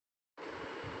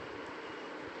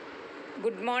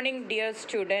Good morning dear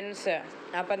students.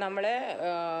 അപ്പോൾ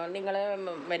നിങ്ങൾ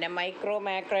micro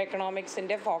macro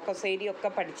എക്കണോമിക്സിൻ്റെ focus area ഒക്കെ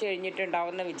പഠിച്ചു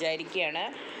കഴിഞ്ഞിട്ടുണ്ടാവുമെന്ന് വിചാരിക്കുകയാണ്.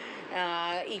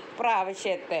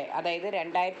 ഇപ്രാവശ്യത്തെ അതായത്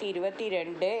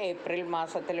 2022 ഏപ്രിൽ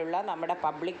മാസത്തിലുള്ള നമ്മുടെ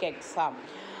പബ്ലിക് എക്സാം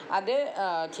അത്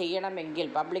ചെയ്യണമെങ്കിൽ,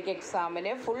 പബ്ലിക്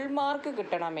എക്സാമിന് ഫുൾ മാർക്ക്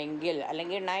കിട്ടണമെങ്കിൽ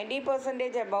അല്ലെങ്കിൽ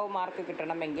 90% എബവ് മാർക്ക്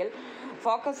കിട്ടണമെങ്കിൽ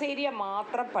ഫോക്കസ് ഏരിയ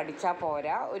മാത്രം പഠിച്ചാൽ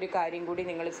പോരാ. ഒരു കാര്യം കൂടി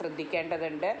നിങ്ങൾ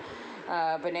ശ്രദ്ധിക്കേണ്ടതുണ്ട്,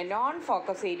 പിന്നെ നോൺ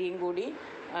ഫോക്കസ് ഏരിയയും കൂടി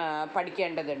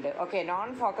പഠിക്കേണ്ടതുണ്ട്. ഓക്കെ, നോൺ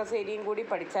ഫോക്കസ് ഏരിയയും കൂടി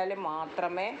പഠിച്ചാൽ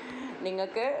മാത്രമേ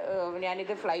നിങ്ങൾക്ക്,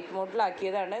 ഞാനിത് ഫ്ലൈറ്റ്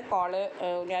മോഡിലാക്കിയതാണ്.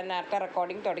 ഞാൻ നേരത്തെ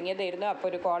റെക്കോർഡിങ് തുടങ്ങിയതായിരുന്നു, അപ്പോൾ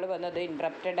ഒരു കോൾ വന്നത്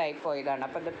ഇൻറ്ററപ്റ്റഡ് ആയി പോയതാണ്.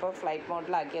 അപ്പോൾ ഇതിപ്പോൾ ഫ്ലൈറ്റ്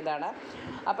മോഡിലാക്കിയതാണ്.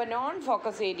 അപ്പോൾ നോൺ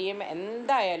ഫോക്കസ് ഏരിയയും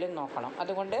എന്തായാലും നോക്കണം.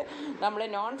 അതുകൊണ്ട് നമ്മൾ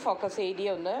non focus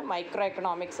area micro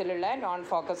എക്കണോമിക്സിലുള്ള non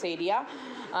focus area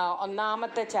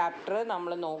ഒന്നാമത്തെ ചാപ്റ്റർ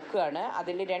നമ്മൾ നോക്കുകയാണ്.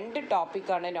 അതിൽ 2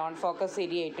 ടോപ്പിക്കാണ് നോൺ ഫോക്കസ്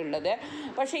ഏരിയ ആയിട്ടുള്ളത്.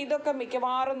 പക്ഷേ ഇതൊക്കെ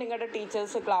മിക്കവാറും നിങ്ങളുടെ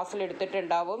ടീച്ചേഴ്സ് ക്ലാസ്സിൽ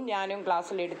എടുത്തിട്ടുണ്ടാവും. ഞാനും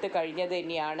ക്ലാസ്സിൽ എടുത്ത് കഴിഞ്ഞത്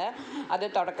തന്നെയാണ്. അത്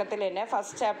തുടക്കത്തിൽ തന്നെ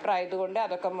ഫസ്റ്റ് ചാപ്റ്റർ ആയതുകൊണ്ട്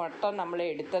അതൊക്കെ മൊത്തം നമ്മൾ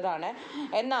എടുത്തതാണ്.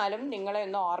 എന്നാലും നിങ്ങളെ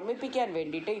ഒന്ന് ഓർമ്മിപ്പിക്കാൻ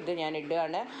വേണ്ടിയിട്ട് ഇത് ഞാൻ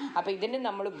ഇടുകയാണ്. അപ്പോൾ ഇതിന്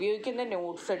നമ്മൾ ഉപയോഗിക്കുന്ന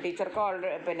നോട്ട്സ്,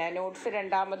 ടീച്ചർക്ക് നോട്ട്സ്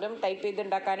രണ്ടാമതും ടൈപ്പ്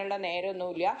ചെയ്തുണ്ടാക്കാനുള്ള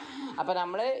നേരമൊന്നുമില്ല. അപ്പോൾ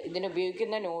നമ്മൾ ഇതിന്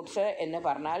ഉപയോഗിക്കുന്ന നോട്ട്സ് എന്ന്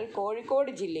പറഞ്ഞാൽ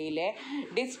കോഴിക്കോട് ജില്ലയിലെ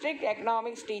ഡിസ്ട്രിക്ട്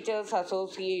എക്കണോമിക്സ് ടീച്ചേഴ്സ്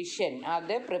അസോസിയേഷൻ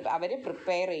അവർ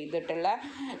പ്രിപ്പയർ ചെയ്തിട്ടുള്ള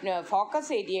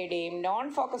ഫോക്കസ് ഏരിയയുടെയും നോൺ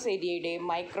ഫോക്കസ് ഏരിയയുടെയും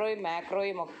മൈക്രോയും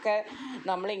മാക്രോയും ഒക്കെ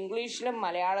നമ്മൾ ഇംഗ്ലീഷിലും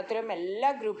മലയാളത്തിലും എല്ലാ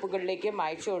ഗ്രൂപ്പുകളിലേക്കും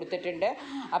അയച്ചു കൊടുത്തിട്ടുണ്ട്.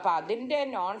 അപ്പോൾ അതിൻ്റെ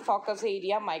non focus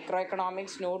area micro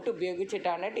economics not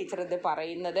ഉപയോഗിച്ചിട്ടാണ് ടീച്ചർ ഇത്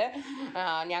പറയുന്നത്.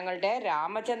 ഞങ്ങളുടെ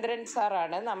രാമചന്ദ്രൻ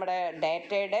സാറാണ് നമ്മുടെ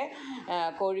ഡാറ്റയുടെ,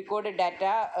 കോഴിക്കോട് ഡാറ്റ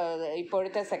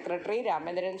ഇപ്പോഴത്തെ സെക്രട്ടറി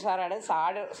രാമചന്ദ്രൻ സാറാണ്.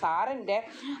 സാറിൻ്റെ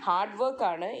ഹാർഡ്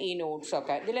വർക്കാണ് ഈ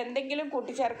നോട്ട്സൊക്കെ. ഇതിലെന്തെങ്കിലും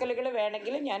കൂട്ടിച്ചേർക്കലുകൾ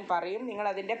വേണമെങ്കിൽ ഞാൻ പറയും. നിങ്ങൾ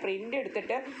അതിൻ്റെ പ്രിൻ്റ്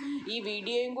എടുത്തിട്ട് ഈ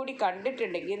വീഡിയോയും കൂടി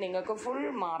കണ്ടിട്ടുണ്ടെങ്കിൽ നിങ്ങൾക്ക് ഫുൾ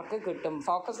മാർക്ക് കിട്ടും.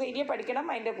 ഫോക്കസ് ഏരിയ പഠിക്കണം,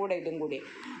 അതിൻ്റെ കൂടെ ഇതും കൂടി.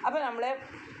 അപ്പോൾ നമ്മൾ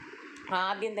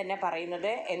ആദ്യം തന്നെ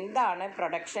പറയുന്നത് എന്താണ്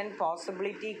പ്രൊഡക്ഷൻ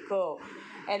പോസിബിലിറ്റി കർവ്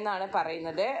എന്നാണ്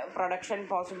പറയുന്നത്. പ്രൊഡക്ഷൻ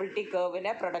പോസിബിലിറ്റി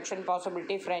കർവിന് പ്രൊഡക്ഷൻ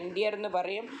പോസിബിലിറ്റി ഫ്രണ്ടിയർ എന്ന്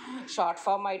പറയും. ഷോർട്ട്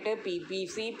ഫോം ആയിട്ട്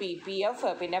PPC, PPF,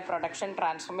 പിന്നെ പ്രൊഡക്ഷൻ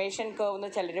ട്രാൻസ്ഫോർമേഷൻ കർവ് എന്ന്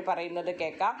ചിലർ പറയുന്നത്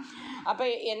കേൾക്കാം. അപ്പോൾ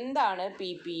എന്താണ്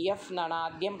PPF എന്നാണ്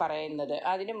ആദ്യം പറയുന്നത്.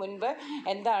 അതിന് മുൻപ്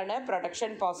എന്താണ്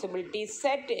പ്രൊഡക്ഷൻ പോസിബിലിറ്റി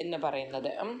സെറ്റ് എന്ന്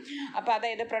പറയുന്നത്. അപ്പോൾ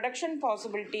അതായത് പ്രൊഡക്ഷൻ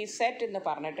പോസിബിലിറ്റി സെറ്റ് എന്ന്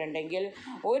പറഞ്ഞിട്ടുണ്ടെങ്കിൽ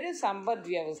ഒരു സമ്പദ്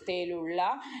വ്യവസ്ഥയിലുള്ള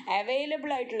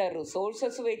അവൈലബിൾ ആയിട്ടുള്ള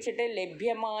റിസോഴ്സസ് വെച്ചിട്ട്,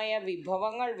 ലഭ്യമായ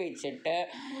വിഭവങ്ങൾ വെച്ചിട്ട്,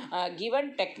 ഗിവൺ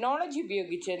ടെക്നോളജി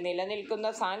ഉപയോഗിച്ച്, നിലനിൽക്കുന്ന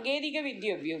സാങ്കേതിക വിദ്യ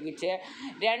ഉപയോഗിച്ച്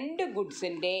 2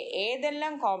 ഗുഡ്സിൻ്റെ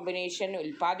ഏതെല്ലാം കോമ്പിനേഷൻ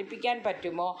ഉൽപ്പാദിപ്പിക്കാൻ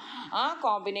പറ്റുമോ ആ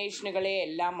കോമ്പിനേഷനുകളെ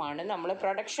എല്ലാമാണ് നമ്മൾ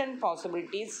പ്രൊഡക്ഷൻ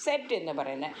പോസിബിലിറ്റി സെറ്റ് എന്ന്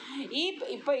പറയുന്നത്.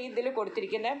 ഇപ്പോൾ ഇതിൽ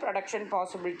കൊടുത്തിരിക്കുന്ന പ്രൊഡക്ഷൻ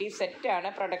പോസിബിലിറ്റി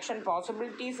സെറ്റാണ്, പ്രൊഡക്ഷൻ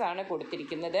പോസിബിലിറ്റീസ് ആണ്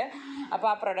കൊടുത്തിരിക്കുന്നത്. അപ്പോൾ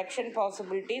ആ പ്രൊഡക്ഷൻ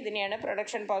പോസിബിലിറ്റി, ഇതിനെയാണ്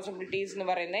പ്രൊഡക്ഷൻ പോസിബിലിറ്റീസ് എന്ന്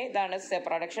പറയുന്നത്. ഇതാണ്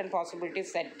പ്രൊഡക്ഷൻ പോസിബിലിറ്റി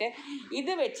സെറ്റ്.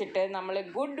 ഇത് വെച്ചിട്ട് നമ്മൾ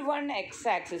ഗുഡ് 1 X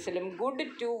ആക്സിസിലും ഗുഡ്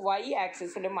 2 Y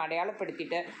ആക്സിസിലും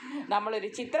അടയാളപ്പെടുത്തിയിട്ട് നമ്മളൊരു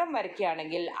ചിത്രം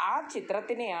വരയ്ക്കുകയാണെങ്കിൽ ആ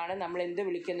ചിത്രത്തിനെയാണ് നമ്മൾ എന്ത്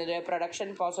വിളിക്കുന്നത്, പ്രൊഡക്ഷൻ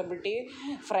പോസിബിലിറ്റി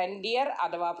ഫ്രണ്ടിയർ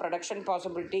അഥവാ പ്രൊഡക്ഷൻ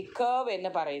പോസിബിലിറ്റി കർവ്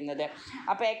എന്ന് പറയുന്നത്.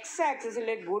 അപ്പോൾ X ആക്സിസിൽ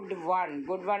ഗുഡ്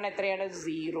 1 എത്രയാണ്,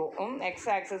 0. X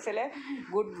ആക്സിസിൽ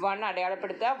ഗുഡ് 1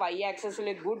 അടയാളപ്പെടുത്തുക, Y ആക്സിസിൽ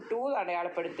ഗുഡ് 2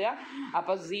 അടയാളപ്പെടുത്തുക.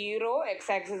 അപ്പോൾ 0,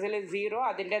 X ആക്സിസിൽ 0,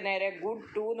 അതിൻ്റെ നേരെ ഗുഡ്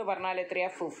 2 എന്ന് പറഞ്ഞാൽ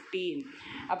എത്രയാണ്, 15.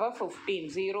 അപ്പോൾ 15,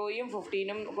 0യും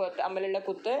 15ഉം തമ്മിലുള്ള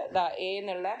കുത്ത് A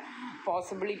എന്നുള്ള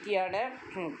പോസിബിലിറ്റിയാണ്.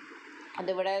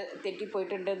 അതിവിടെ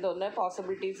തെറ്റിപ്പോയിട്ടുണ്ടെന്ന് തോന്നുന്നു.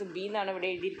 പോസിബിലിറ്റീസ് B എന്നാണ് ഇവിടെ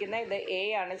എഴുതിയിരിക്കുന്നത്, ഇത് A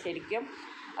ആണ് ശരിക്കും.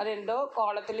 അതെന്തോ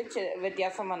കോളത്തിൽ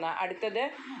വ്യത്യാസം വന്നാൽ. അടുത്തത്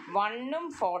 1ഉം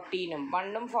 14ഉം.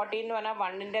 1ഉം 14 എന്ന് പറഞ്ഞാൽ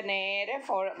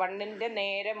 1ൻ്റെ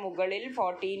നേരെ മുകളിൽ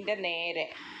 14ൻ്റെ നേരെ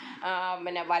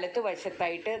പിന്നെ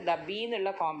വലത്തുവശത്തായിട്ട് B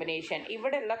എന്നുള്ള കോമ്പിനേഷൻ.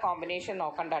 ഇവിടെയുള്ള കോമ്പിനേഷൻ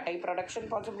നോക്കണ്ട കേട്ടോ. ഈ പ്രൊഡക്ഷൻ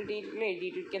പോസിബിലിറ്റിയിൽ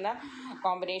എഴുതിയിരിക്കുന്ന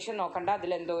കോമ്പിനേഷൻ നോക്കണ്ട,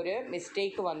 അതിലെന്തോ ഒരു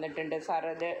മിസ്റ്റേക്ക് വന്നിട്ടുണ്ട് സാർ,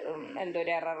 അത് എന്തോ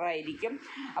ഒരു എററായിരിക്കും.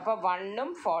 അപ്പോൾ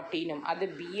 1ഉം 14ഉം അത്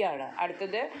B ആണ്.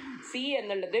 അടുത്തത് C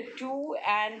എന്നുള്ളത് 2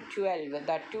 and 12.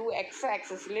 2 X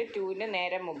ആക്സിസിൽ 2ന്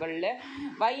നേരെ മുകളിൽ,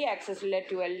 Y ആക്സിസിൽ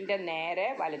 12ൻ്റെ നേരെ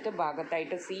വലത്ത്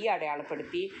ഭാഗത്തായിട്ട് C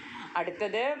അടയാളപ്പെടുത്തി.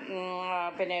 അടുത്തത്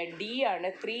പിന്നെ D ആണ്,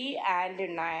 3 and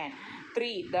 9.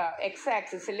 3 X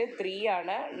ആക്സിസിൽ 3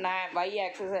 ആണ്, Y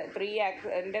ആക്സിസ്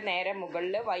 3ൻ്റെ നേരെ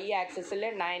മുകളിൽ, Y ആക്സിസിൽ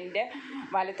 9ൻ്റെ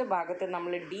വലത്ത് ഭാഗത്ത്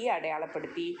നമ്മൾ D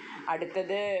അടയാളപ്പെടുത്തി.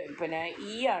 അടുത്തത് പിന്നെ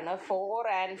E ആണ്, 4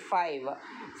 and 5.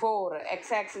 4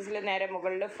 X ആക്സിസിൽ നേരെ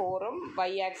മുകളിൽ 4ഉം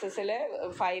Y ആക്സിസിൽ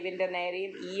 5ൻ്റെ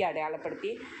നേരെയും E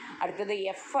അടയാളപ്പെടുത്തി. അടുത്തത്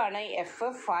F ആണ്, F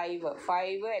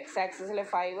 5 X ആക്സിസിൽ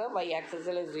 5, Y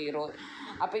ആക്സിസിൽ 0.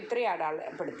 അപ്പോൾ ഇത്രയും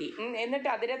അടയാളപ്പെടുത്തി. എന്നിട്ട്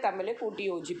അതിനെ തമ്മിൽ കൂട്ടി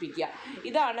യോജിപ്പിക്കുക.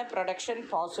 ഇതാണ് പ്രൊഡക്ഷൻ പ്രൊഡക്ഷൻ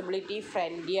പോസിബിലിറ്റി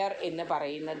ഫ്രണ്ടിയർ എന്ന്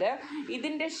പറയുന്നത്.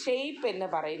 ഇതിൻ്റെ ഷേപ്പ് എന്ന്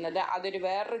പറയുന്നത് അതൊരു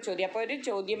വേറൊരു ചോദ്യം. അപ്പോൾ ഒരു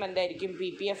ചോദ്യം എന്തായിരിക്കും,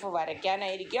 PPF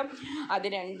വരയ്ക്കാനായിരിക്കും, അത്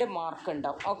 2 മാർക്ക്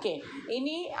ഉണ്ടാവും. ഓക്കെ,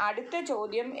 ഇനി അടുത്ത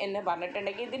ചോദ്യം എന്ന്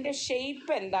പറഞ്ഞിട്ടുണ്ടെങ്കിൽ ഇതിൻ്റെ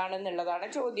ഷേപ്പ് എന്താണെന്നുള്ളതാണ്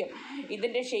ചോദ്യം.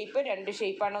 ഇതിൻ്റെ ഷേപ്പ് 2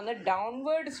 ഷേപ്പാണ്. ഒന്ന്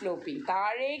ഡൗൺവേർഡ് സ്ലോപ്പിംഗ്,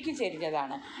 താഴേക്ക്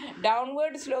ചെരിഞ്ഞതാണ്.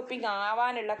 ഡൗൺവേർഡ് സ്ലോപ്പിംഗ്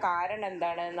ആവാനുള്ള കാരണം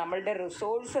എന്താണ്, നമ്മളുടെ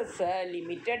റിസോഴ്സസ്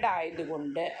ലിമിറ്റഡ്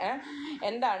ആയതുകൊണ്ട്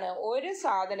എന്താണ്, ഒരു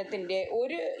സാധനത്തിൻ്റെ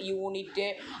ഒരു യൂണിറ്റ്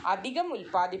അധികം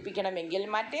ഉൽപ്പാദിപ്പിക്കണമെങ്കിൽ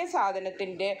മറ്റേ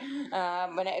സാധനത്തിൻ്റെ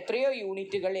എത്രയോ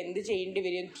യൂണിറ്റുകൾ എന്ത് ചെയ്യേണ്ടി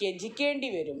വരും, ത്യജിക്കേണ്ടി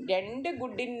വരും. 2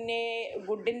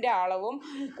 ഗുഡിൻ്റെ അളവും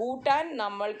കൂട്ടാൻ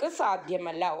നമ്മൾക്ക്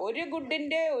സാധ്യമല്ല. ഒരു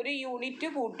ഗുഡിൻ്റെ ഒരു യൂണിറ്റ്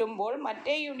കൂട്ടുമ്പോൾ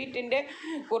മറ്റേ യൂണിറ്റിൻ്റെ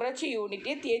കുറച്ച്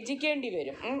യൂണിറ്റ് ത്യജിക്കേണ്ടി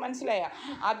വരും. മനസ്സിലായ?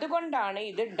 അതുകൊണ്ടാണ്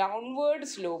ഇത് ഡൗൺവേർഡ്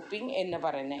സ്ലോപ്പിംഗ് എന്ന്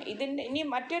പറയുന്നത്. ഇതിൻ്റെ ഇനി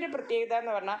മറ്റൊരു പ്രത്യേകത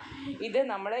എന്ന് പറഞ്ഞാൽ, ഇത്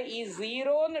നമ്മൾ ഈ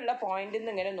 0 എന്നുള്ള പോയിന്റിൽ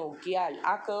നിന്ന് ഇങ്ങനെ നോക്കിയാൽ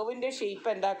ആ കേവിൻ്റെ ഷേപ്പ്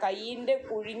എന്താ, കൈയിൻ്റെ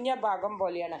കുഴിഞ്ഞ ഭാഗം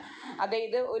പോലെയാണ്.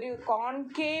 അതായത് ഒരു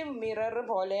കോൺകേവ് മിറർ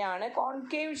പോലെയാണ്,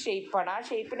 കോൺകേവ് ഷേപ്പാണ്. ആ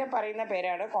ഷേപ്പിനെ പറയുന്ന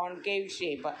പേരാണ് കോൺകേവ്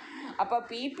ഷേപ്പ്. അപ്പോൾ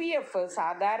PPF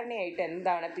സാധാരണയായിട്ട്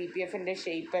എന്താണ്, PPFൻ്റെ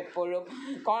ഷേപ്പ് എപ്പോഴും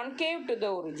കോൺകേവ് ടു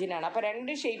ദ ഒറിജിൻ ആണ്. അപ്പോൾ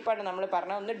 2 ഷേപ്പാണ് നമ്മൾ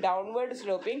പറഞ്ഞത്, ഒന്ന് ഡൗൺവേർഡ്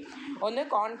സ്ലോപ്പിംഗ്, ഒന്ന്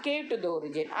കോൺകേവ് ടു ദ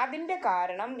ഒറിജിൻ. അതിൻ്റെ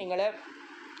കാരണം നിങ്ങൾ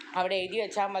അവിടെ എഴുതി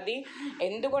വെച്ചാൽ മതി.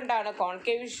 എന്തുകൊണ്ടാണ്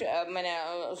കോൺകേവ്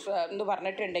എന്ന്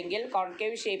പറഞ്ഞിട്ടുണ്ടെങ്കിൽ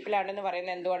കോൺകേവ് ഷേപ്പിലാണെന്ന്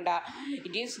പറയുന്നത് എന്തുകൊണ്ടാണ്,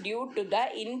 it is due to the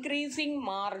increasing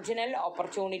marginal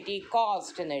opportunity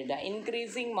cost എന്ന് എഴുതുക.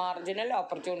 Increasing marginal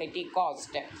opportunity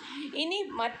cost. ഇനി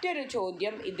മറ്റൊരു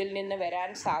ചോദ്യം ഇതിൽ നിന്ന്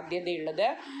വരാൻ സാധ്യതയുള്ളത്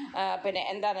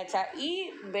എന്താണെന്ന് വെച്ചാൽ, ഈ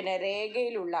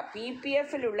രേഖയിലുള്ള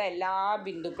PPFലുള്ള എല്ലാ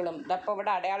ബിന്ദുക്കളും ഇതപ്പോൾ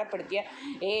ഇവിടെ അടയാളപ്പെടുത്തിയ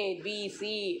ABC,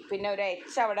 പിന്നെ ഒരു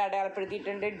H അവിടെ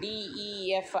അടയാളപ്പെടുത്തിയിട്ടുണ്ട്,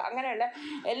 DEF, അങ്ങനെയുള്ള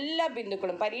എല്ലാ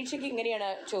ബിന്ദുക്കളും പരീക്ഷയ്ക്ക് ഇങ്ങനെയാണ്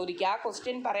ചോദിക്കുക. ആ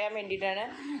ക്വസ്റ്റ്യൻ പറയാൻ വേണ്ടിയിട്ടാണ്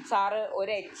സാറ്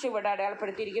ഒരു H ഇവിടെ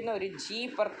അടയാളപ്പെടുത്തിയിരിക്കുന്ന, ഒരു G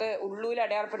പുറത്ത് ഉള്ളൂൽ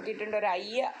അടയാളപ്പെടുത്തിയിട്ടുണ്ട്, ഒരു I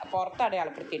പുറത്ത്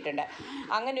അടയാളപ്പെടുത്തിയിട്ടുണ്ട്.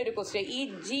 അങ്ങനെ ഒരു ക്വസ്റ്റ്യൻ. ഈ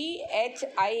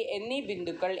GHI എന്നീ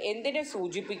ബിന്ദുക്കൾ എന്തിനെ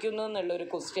സൂചിപ്പിക്കുന്നു എന്നുള്ളൊരു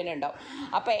ക്വസ്റ്റ്യൻ ഉണ്ടാവും.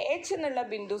 അപ്പോൾ H എന്നുള്ള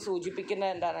ബിന്ദു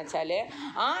സൂചിപ്പിക്കുന്നത് എന്താണെന്ന് വെച്ചാൽ,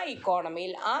 ആ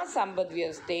ഇക്കോണമിയിൽ, ആ സമ്പദ്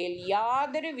വ്യവസ്ഥയിൽ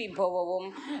യാതൊരു വിഭവവും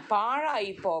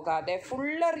പാഴായി പോകാതെ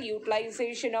ഫുള്ളർ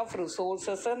യൂട്ടിലൈസേഷൻ ഓഫ്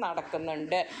റിസോഴ്സസ്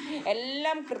നടക്കുന്നുണ്ട്.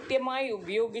 എല്ലാം കൃത്യമായി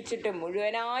ഉപയോഗിച്ചിട്ട്,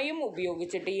 മുഴുവനായും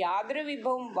ഉപയോഗിച്ചിട്ട്, യാതൊരു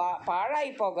വിഭവവും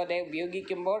പാഴായി പോകാതെ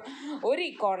ഉപയോഗിക്കുമ്പോൾ ഒരു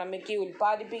ഇക്കോണമിക്ക്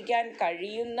ഉൽപ്പാദിപ്പിക്കാൻ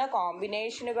കഴിയുന്ന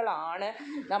കോമ്പിനേഷനുകളാണ്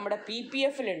നമ്മുടെ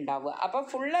PPFൽ ഉണ്ടാവുക. അപ്പോൾ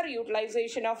ഫുള്ളർ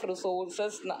യൂട്ടിലൈസേഷൻ ഓഫ്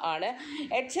റിസോഴ്സസ് ആണ്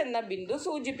H എന്ന ബിന്ദു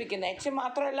സൂചിപ്പിക്കുന്നത്. H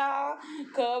മാത്രമല്ല,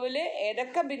 കേവിൽ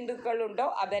ഏതൊക്കെ ബിന്ദുക്കളുണ്ടോ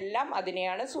അതെല്ലാം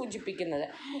അതിനെയാണ് സൂചിപ്പിക്കുന്നത്.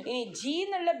 ഇനി G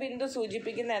എന്നുള്ള ബിന്ദു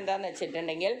സൂചിപ്പിക്കുന്നത് എന്താണെന്ന്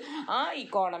വെച്ചിട്ടുണ്ടെങ്കിൽ, ആ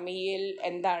ഇക്കോണമിയിൽ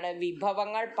എന്താണ്,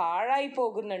 വിഭവങ്ങൾ പാഴായി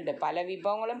പോകുന്നുണ്ട്, പല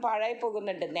വിഭവങ്ങളും പാഴായി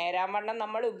പോകുന്നുണ്ട്, നേരാവണ്ണം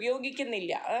നമ്മൾ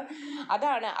ഉപയോഗിക്കുന്നില്ല.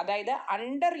 അതായത്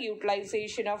അണ്ടർ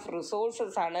യൂട്ടിലൈസേഷൻ ഓഫ്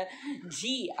റിസോഴ്സസ് ആണ്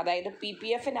G, അതായത്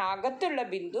PPFനകത്തുള്ള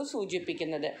ബിന്ദു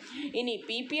സൂചിപ്പിക്കുന്നത്. ഇനി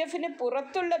PPFന്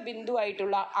പുറത്തുള്ള ബിന്ദു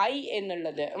ആയിട്ടുള്ള I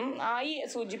എന്നുള്ളത്, I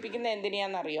സൂചിപ്പിക്കുന്നത്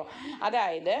എന്തിനെയാണെന്നറിയോ,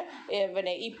 അതായത്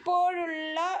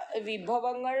ഇപ്പോഴുള്ള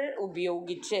വിഭവങ്ങൾ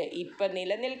ഉപയോഗിച്ച്, ഇപ്പം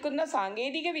നിലനിൽക്കുന്ന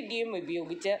സാങ്കേതിക വിദ്യയും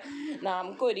ഉപയോഗിച്ച്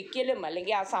നമുക്കൊരിക്കലും,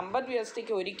 അല്ലെങ്കിൽ ആ സമ്പദ്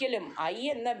വ്യവസ്ഥയ്ക്ക് ഒരിക്കലും I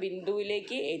എന്ന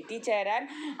ബിന്ദുവിലേക്ക് എത്തിച്ചേരാൻ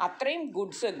അത്രയും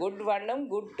ഗുഡ്സ്, ഗുഡ് 1ഉം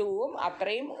ഗുഡ് 2ഉം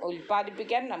അത്രയും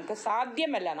ഉൽപ്പാദിപ്പിക്കാൻ നമുക്ക്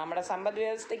സാധ്യമല്ല, നമ്മുടെ സമ്പദ്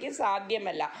വ്യവസ്ഥയ്ക്ക്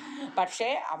സാധ്യമല്ല. പക്ഷേ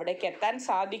അവിടേക്ക് എത്താൻ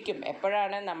സാധിക്കും.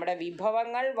 എപ്പോഴാണ്, നമ്മുടെ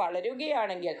വിഭവങ്ങൾ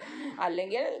വളരുകയാണെങ്കിൽ,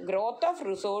 അല്ലെങ്കിൽ growth of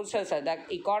resources, the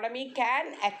economy can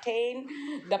attain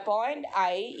the point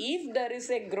I if there is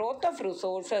a growth of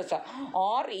resources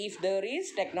or if there is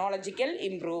technological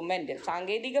improvement.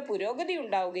 സാങ്കേതിക പുരോഗതി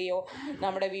ഉണ്ടാവുകയോ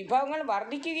നമ്മുടെ വിഭവങ്ങൾ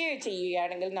വർദ്ധിക്കുകയോ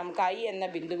ചെയ്യുകയാണെങ്കിൽ നമുക്ക് I എന്ന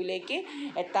ബിന്ദുവിലേക്ക്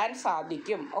എത്താൻ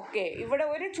സാധിക്കും. ഓക്കെ, ഇവിടെ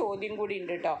ഒരു ചോദ്യം കൂടി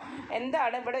ഉണ്ട് കേട്ടോ.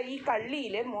 എന്താണ്, ഇവിടെ ഈ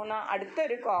കള്ളിയിൽ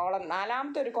അടുത്തൊരു കോളം,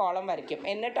 4ാമത്തെ ഒരു കോളം വരയ്ക്കും.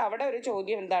 എന്നിട്ട് അവിടെ ഒരു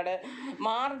ചോദ്യം എന്താണ്,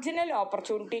 മാർജിനൽ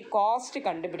ഓപ്പർച്യൂണിറ്റി കോസ്റ്റ്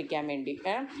കണ്ടുപിടിക്കാൻ വേണ്ടി.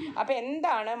 അപ്പോൾ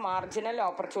എന്താണ് മാർജിനൽ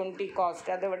ഓപ്പർച്യൂണിറ്റി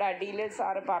കോസ്റ്റ്, അതിവിടെ അടിയിൽ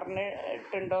സാറ്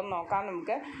പറഞ്ഞിട്ടുണ്ടോ എന്ന് നോക്കാം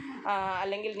നമുക്ക്.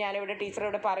 അല്ലെങ്കിൽ ഞാനിവിടെ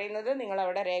ടീച്ചറോട് പറയുന്നത്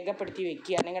നിങ്ങളവിടെ രേഖപ്പെടുത്തി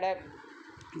വെക്കുക നിങ്ങളുടെ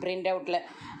പ്രിൻ്റ് ഔട്ടിൽ.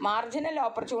 മാർജിനൽ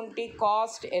ഓപ്പർച്യൂണിറ്റി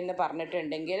കോസ്റ്റ് എന്ന്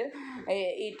പറഞ്ഞിട്ടുണ്ടെങ്കിൽ,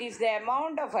 it is the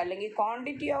amount of, അല്ലെങ്കിൽ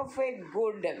quantity of A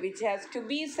good which has to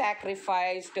B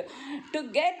sacrificed to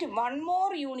get 1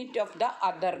 more unit of the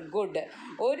other good.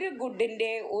 ഒരു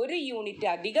ഗുഡിൻ്റെ ഒരു യൂണിറ്റ്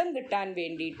അധികം കിട്ടാൻ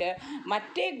വേണ്ടിയിട്ട്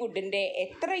മറ്റേ ഗുഡിൻ്റെ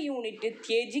എത്ര യൂണിറ്റ്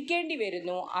ത്യജിക്കേണ്ടി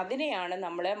വരുന്നു, അതിനെയാണ്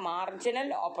നമ്മൾ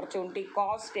മാർജിനൽ ഓപ്പർച്യൂണിറ്റി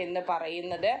കോസ്റ്റ് എന്ന്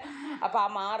പറയുന്നത്. അപ്പോൾ ആ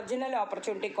മാർജിനൽ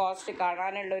ഓപ്പർച്യൂണിറ്റി കോസ്റ്റ്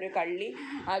കാണാനുള്ളൊരു കള്ളി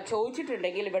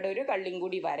ചോദിച്ചിട്ടുണ്ടെങ്കിൽ ഉണ്ടെങ്കിൽ ഇവിടെ ഒരു കള്ളിയും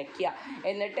കൂടി വരയ്ക്കുക.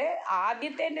 എന്നിട്ട്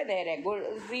ആദ്യത്തേൻ്റെ നേരെ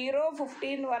 0, 50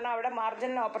 എന്ന് പറഞ്ഞാൽ അവിടെ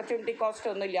മാർജിനൽ ഓപ്പർച്യൂണിറ്റി കോസ്റ്റ്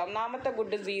ഒന്നുമില്ല. ഒന്നാമത്തെ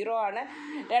ഗുഡ് 0 ആണ്,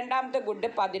 രണ്ടാമത്തെ ഗുഡ്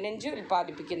 15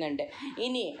 ഉൽപ്പാദിപ്പിക്കുന്നുണ്ട്.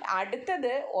 ഇനി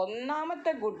അടുത്തത്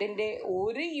ഒന്നാമത്തെ ഗുഡിൻ്റെ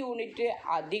 1 യൂണിറ്റ്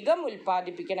അധികം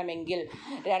ഉൽപ്പാദിപ്പിക്കണമെങ്കിൽ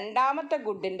രണ്ടാമത്തെ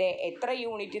ഗുഡിൻ്റെ എത്ര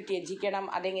യൂണിറ്റ് ത്യജിക്കണം?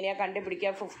 അതെങ്ങനെയാണ്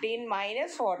കണ്ടുപിടിക്കുക? 15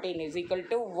 - 14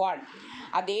 = 1.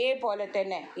 അതേപോലെ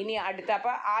തന്നെ ഇനി അടുത്ത,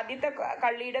 അപ്പോൾ ആദ്യത്തെ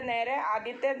കള്ളിയുടെ നേരെ,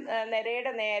 ആദ്യത്തെ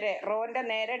നിരയുടെ നേരെ, റോൻ്റെ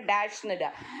നേരെ ഡാഷ്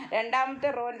ഇടുക. രണ്ടാമത്തെ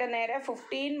റോൻ്റെ നേരെ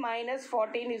 15 -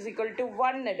 14 =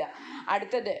 1 ഇടുക.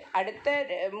 അടുത്ത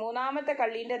മൂന്നാമത്തെ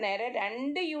കള്ളീൻ്റെ നേരെ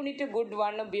 2 യൂണിറ്റ് ഗുഡ്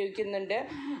 1 ഉപയോഗിക്കുന്നുണ്ട്,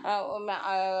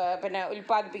 പിന്നെ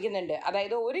ഉൽപ്പാദിപ്പിക്കുന്നുണ്ട്.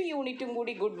 അതായത് 1 യൂണിറ്റും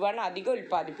കൂടി ഗുഡ് 1 അധികം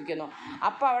ഉൽപ്പാദിപ്പിക്കുന്നു.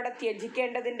 അപ്പോൾ അവിടെ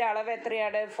ത്യജിക്കേണ്ടതിൻ്റെ അളവ്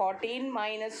എത്രയാണ്? 14 -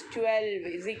 12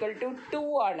 = 2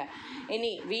 ആണ്.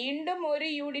 ഇനി വീണ്ടും 1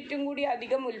 യൂണിറ്റും കൂടി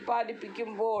അധികം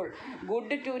ഉൽപ്പാദിപ്പിക്കുമ്പോൾ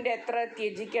ഗുഡ് 2ൻ്റെ എത്ര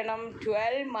ത്യജിക്കണം?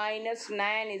 12 -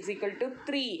 9 =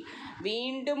 3.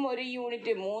 വീണ്ടും 1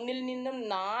 യൂണിറ്റ്, 3ൽ നിന്നും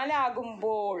 4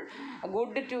 ആകുമ്പോൾ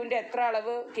ഗുഡ് 2ൻ്റെ എത്ര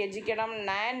അളവ് ത്യജിക്കണം?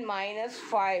 9 -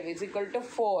 5 =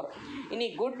 4. ഇനി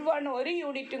ഗുഡ് 1 1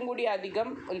 യൂണിറ്റും കൂടി അധികം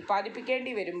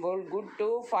ഉൽപ്പാദിപ്പിക്കേണ്ടി വരുമ്പോൾ ഗുഡ്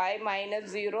 2 5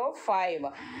 - 0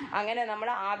 5. അങ്ങനെ നമ്മൾ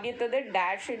ആദ്യത്തത്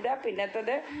ഡാഷ് ഇടുക,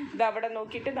 പിന്നത്തത് ഇതവിടെ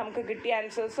നോക്കിയിട്ട് നമുക്ക് കിട്ടിയ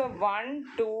ആൻസേഴ്സ് 1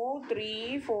 2 3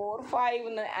 4 5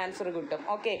 എന്ന് ആൻസർ കിട്ടും.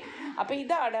 ഓക്കെ, അപ്പോൾ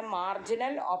ഇതാണ്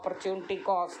മാർജിനൽ ഓപ്പർച്യൂണിറ്റി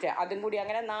കോസ്റ്റ്. അതും കൂടി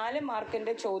അങ്ങനെ 4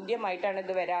 മാർക്കിൻ്റെ ചോദ്യമായിട്ടാണ്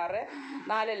ഇത് വരാറ്.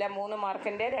 4 അല്ല, 3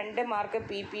 മാർക്കിൻ്റെ, 2 മാർക്ക്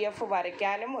PPF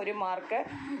വരയ്ക്കാനും 1 മാർക്ക്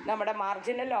നമ്മുടെ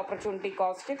മാർജിനൽ ഓപ്പർച്യൂണിറ്റി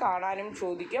കോസ്റ്റ് കാണാനും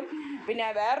ചോദിക്കും. പിന്നെ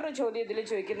വേറൊരു ചോദ്യം ഇതിൽ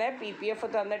ചോദിക്കുന്നത് PPF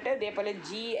തന്നിട്ട് ഇതേപോലെ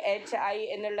GHI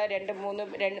എന്നുള്ള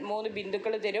 3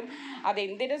 ബിന്ദുക്കൾ തരും.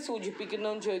 അതെന്തിനെ സൂചിപ്പിക്കുന്നു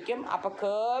എന്ന് ചോദിക്കും. അപ്പോൾ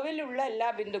കേവിലുള്ള എല്ലാ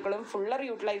ബിന്ദുക്കളും ഫുള്ളർ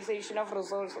യൂട്ടിലൈസേഷൻ ഓഫ്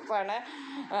റിസോഴ്സസ് ആണ്.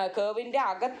 കേവിൻ്റെ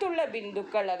അകത്തുള്ള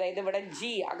ബിന്ദുക്കൾ, അതായത് ഇവിടെ G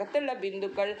അകത്തുള്ള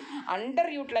ബിന്ദുക്കൾ അണ്ടർ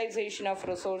യൂട്ടിലൈസേഷൻ ഓഫ്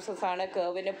റിസോഴ്സസ് ആണ്.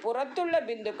 കേവിന് പുറത്തുള്ള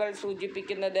ബിന്ദുക്കൾ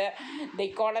സൂചിപ്പിക്കുന്നത് the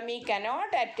economy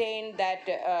cannot attain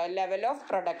that level of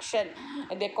production.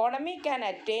 The economy can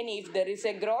attain if there is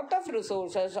A growth of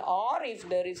resources or if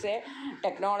there is A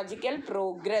technological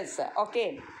progress. Okay,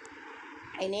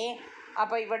 ഇനി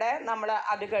അപ്പോൾ ഇവിടെ നമ്മൾ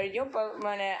അത് കഴിഞ്ഞു. ഇപ്പോൾ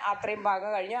പിന്നെ അത്രയും ഭാഗം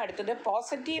കഴിഞ്ഞു. അടുത്തത്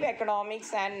positive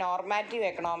economics and normative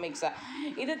economics.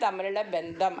 ഇത് തമ്മിലുള്ള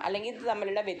ബന്ധം അല്ലെങ്കിൽ ഇത്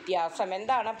തമ്മിലുള്ള വ്യത്യാസം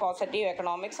എന്താണ്? പോസിറ്റീവ്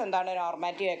എക്കണോമിക്സ്, എന്താണ്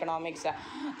നോർമാറ്റീവ് എക്കണോമിക്സ്?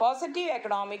 പോസിറ്റീവ്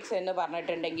എക്കണോമിക്സ് എന്ന്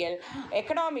പറഞ്ഞിട്ടുണ്ടെങ്കിൽ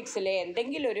എക്കണോമിക്സിലെ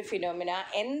എന്തെങ്കിലും ഒരു ഫിനോമിന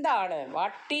എന്താണ്,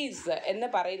 വാട്ട് ഈസ് എന്ന്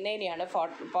പറയുന്നതിനെയാണ്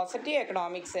പോസിറ്റീവ്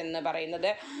എക്കണോമിക്സ് എന്ന് പറയുന്നത്.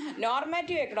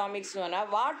 നോർമാറ്റീവ് എക്കണോമിക്സ് എന്ന്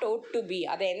പറഞ്ഞാൽ വാട്ട് ഓട്ട് ടു ബി,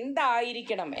 അത്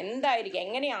എന്തായിരിക്കണം,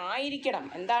 എങ്ങനെ ആയിരിക്കണം,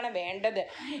 എന്താണ് വേണ്ടത്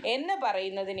എന്ന്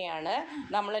പറയുന്നതിനെയാണ്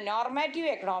നമ്മൾ നോർമാറ്റീവ്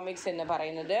എക്കണോമിക്സ് എന്ന്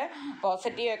പറയുന്നത്.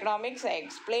 Positive economics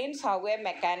explains how A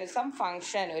mechanism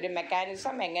function, ഒരു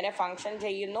മെക്കാനിസം എങ്ങനെ ഫങ്ഷൻ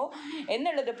ചെയ്യുന്നു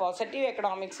എന്നുള്ളത് പോസിറ്റീവ്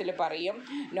എക്കണോമിക്സിൽ പറയും.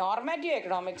 Normative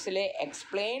എക്കണോമിക്സിൽ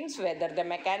explains whether the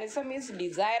mechanism is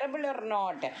desirable or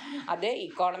not, അത്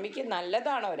ഇക്കോണമിക്ക്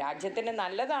നല്ലതാണോ, രാജ്യത്തിന്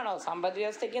നല്ലതാണോ, സമ്പദ്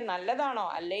വ്യവസ്ഥയ്ക്ക് നല്ലതാണോ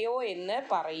അല്ലയോ എന്ന്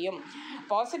പറയും.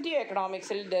 Positive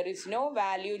എക്കണോമിക്സിൽ there is no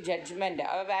value judgement.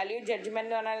 Value judgement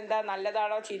എന്ന് പറഞ്ഞാൽ എന്താ?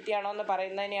 നല്ലതാണോ ചീത്തയാണോ എന്ന്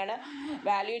പറയുന്നതിനെയാണ്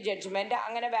വാല്യൂ ജഡ്ജ്മെൻറ്റ്.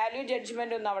 അങ്ങനെ വാല്യൂ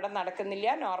ജഡ്ജ്മെൻ്റ് ഒന്നും അവിടെ നടക്കുന്നില്ല.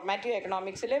 Normative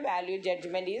എക്കണോമിക്സിൽ value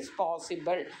judgement is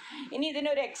possible. ഇനി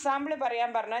ഇതിനൊരു എക്സാമ്പിൾ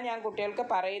പറഞ്ഞാൽ ഞാൻ കുട്ടികൾക്ക്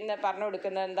പറഞ്ഞു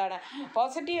കൊടുക്കുന്നത് എന്താണ്?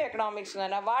 പോസിറ്റീവ് എക്കണോമിക്സ് എന്ന്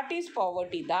പറഞ്ഞാൽ വാട്ട് ഈസ്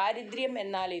പോവർട്ടി, ദാരിദ്ര്യം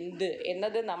എന്നാൽ എന്ത്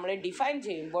എന്നത് നമ്മൾ ഡിഫൈൻ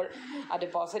ചെയ്യുമ്പോൾ അത്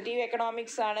പോസിറ്റീവ്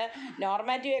എക്കണോമിക്സ് ആണ്.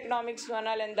 നോർമാറ്റീവ് എക്കണോമിക്സ് എന്ന്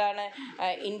പറഞ്ഞാൽ എന്താണ്?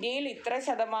 ഇന്ത്യയിൽ ഇത്ര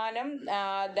ശതമാനം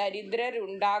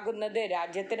ദരിദ്രരുണ്ടാകുന്നത്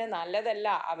രാജ്യത്തിന് നല്ലതല്ല,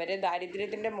 അവരെ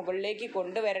ദാരിദ്ര്യത്തിൻ്റെ മുകളിലേക്ക്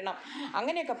കൊണ്ടുവരണം,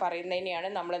 അങ്ങനെയൊക്കെ പറയുന്നതിനെയാണ്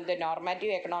നമ്മളെന്ത്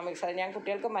നോർമാറ്റീവ് എക്കണോമിക്സ്. അത് ഞാൻ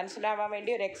കുട്ടികൾക്ക് മനസ്സിലാവാൻ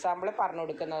വേണ്ടി ഒരു എക്സാമ്പിൾ പറഞ്ഞു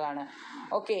കൊടുക്കുന്നതാണ്.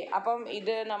 ഓക്കെ, അപ്പം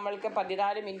ഇത് നമ്മൾക്ക്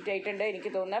 14 മിനിറ്റ് ആയിട്ടുണ്ട്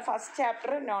എനിക്ക് തോന്നുന്നത്. First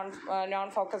chapter non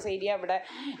focus area ഇവിടെ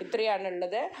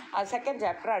ഇത്രയാണുള്ളത്. സെക്കൻഡ്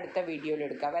ചാപ്റ്റർ അടുത്ത വീഡിയോയിൽ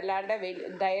എടുക്കാം. വല്ലാണ്ട്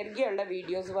ദൈർഘ്യമുള്ള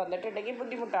വീഡിയോസ് വന്നിട്ടുണ്ടെങ്കിൽ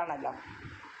ബുദ്ധിമുട്ടാണല്ലോ.